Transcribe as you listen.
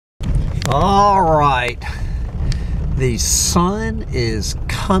All right, the sun is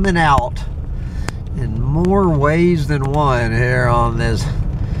coming out in more ways than one here on this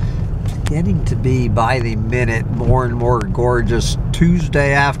getting to be by the minute more and more gorgeous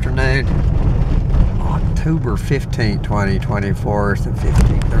Tuesday afternoon, October 15th, 2024, the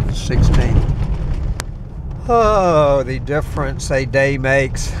 15th or the 16th. Oh, the difference a day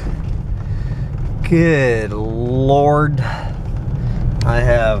makes. Good Lord. I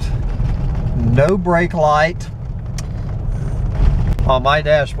have no brake light on my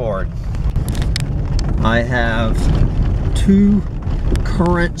dashboard. I have 2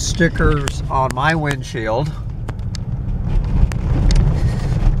 current stickers on my windshield.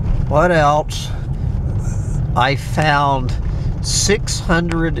 What else? I found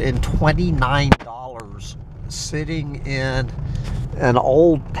 $629 sitting in an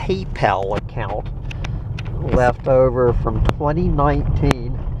old PayPal account left over from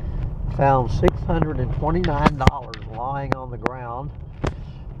 2019. Found $629 lying on the ground,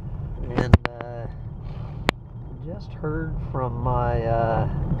 and just heard from my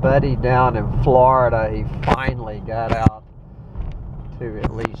buddy down in Florida. He finally got out to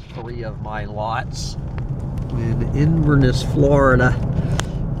at least 3 of my lots in Inverness, Florida,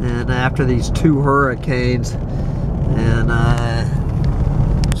 and after these 2 hurricanes, and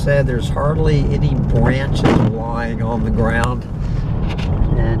said there's hardly any branches lying on the ground,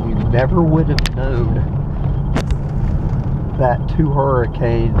 and you never would have known that 2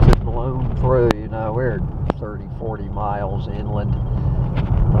 hurricanes had blown through. You know, we're 30-40 miles inland.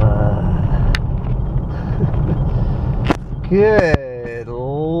 Good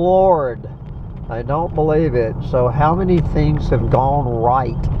Lord, I don't believe it. So how many things have gone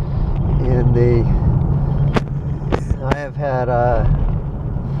right in the... I have had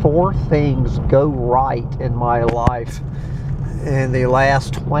 4 things go right in my life in the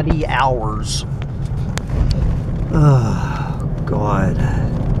last 20 hours. Oh, God.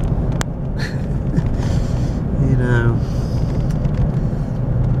 You know,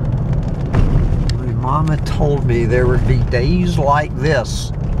 my mama told me there would be days like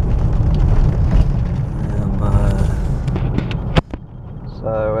this.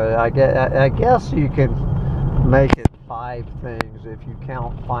 So I guess you can make it 5 things if you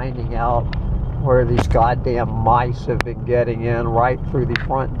count finding out where these goddamn mice have been getting in right through the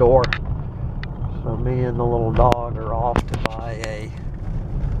front door. So me and the little dog are off to buy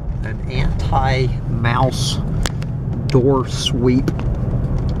an anti-mouse door sweep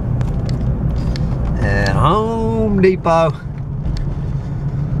at Home Depot.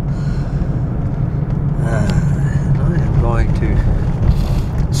 And I am going to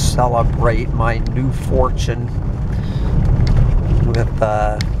celebrate my new fortune with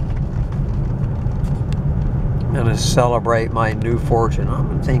I'm gonna celebrate my new fortune. I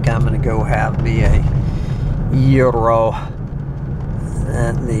think I'm gonna go have me a gyro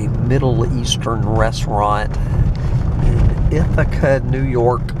at the Middle Eastern restaurant in Ithaca, New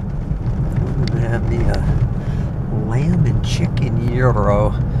York. I'm gonna have me a lamb and chicken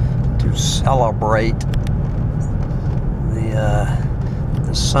gyro to celebrate the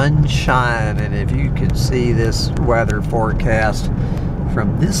sunshine. And if you could see this weather forecast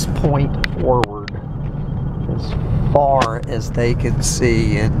from this point forward, as far as they can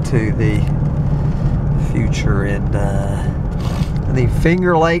see into the future in the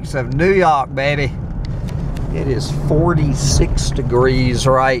Finger Lakes of New York, baby. It is 46 degrees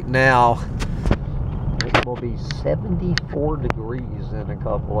right now. It will be 74 degrees in a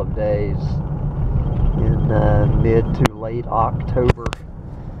couple of days in mid to late October,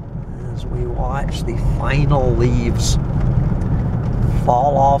 as we watch the final leaves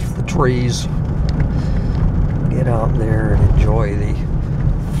fall off the trees. Get out there and enjoy the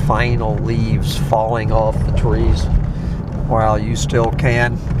final leaves falling off the trees while you still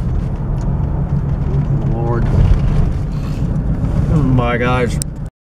can. Lord. Oh my gosh.